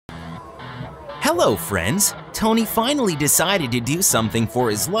Hello friends! Tony finally decided to do something for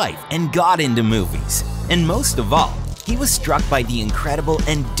his life and got into movies. And most of all, he was struck by the incredible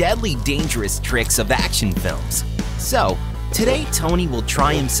and deadly dangerous tricks of action films. So, today Tony will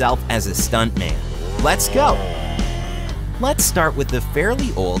try himself as a stuntman. Let's go! Let's start with the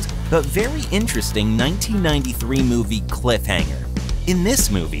fairly old but very interesting 1993 movie Cliffhanger. In this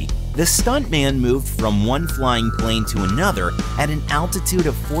movie, the stuntman moved from one flying plane to another at an altitude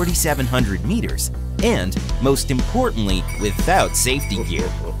of 4,700 meters, and, most importantly, without safety gear.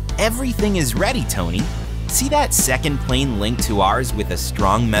 Everything is ready, Tony. See that second plane linked to ours with a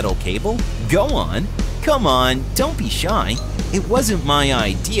strong metal cable? Go on. Come on, don't be shy. It wasn't my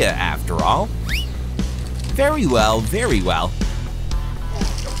idea, after all. Very well, very well.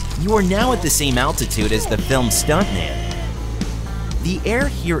 You are now at the same altitude as the film Stuntman. The air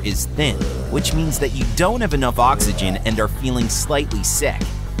here is thin, which means that you don't have enough oxygen and are feeling slightly sick.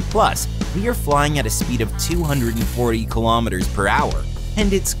 Plus, we are flying at a speed of 240 kilometers per hour,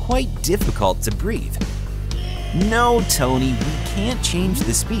 and it's quite difficult to breathe. No, Tony, we can't change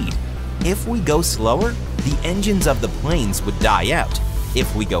the speed. If we go slower, the engines of the planes would die out.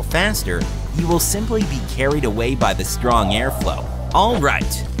 If we go faster, you will simply be carried away by the strong airflow. All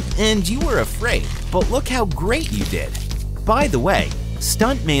right, and you were afraid, but look how great you did. By the way,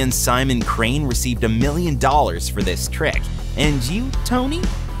 stuntman Simon Crane received $1 million for this trick. And you, Tony?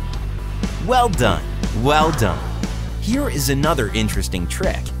 Well done, well done. Here is another interesting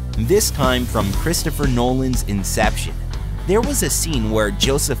trick, this time from Christopher Nolan's Inception. There was a scene where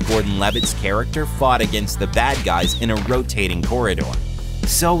Joseph Gordon-Levitt's character fought against the bad guys in a rotating corridor.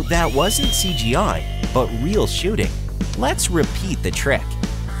 So that wasn't CGI, but real shooting. Let's repeat the trick.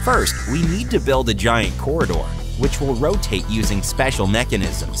 First, we need to build a giant corridor, which will rotate using special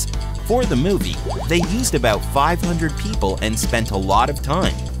mechanisms. For the movie, they used about 500 people and spent a lot of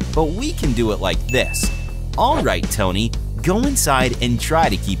time, but we can do it like this. All right, Tony, go inside and try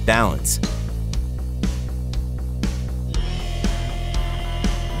to keep balance.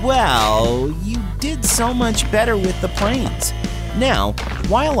 Well, you did so much better with the planes. Now,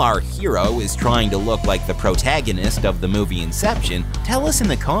 while our hero is trying to look like the protagonist of the movie Inception, tell us in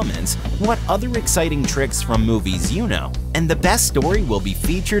the comments what other exciting tricks from movies you know. And the best story will be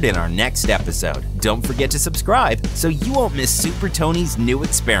featured in our next episode. Don't forget to subscribe so you won't miss Super Tony's new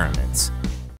experiments.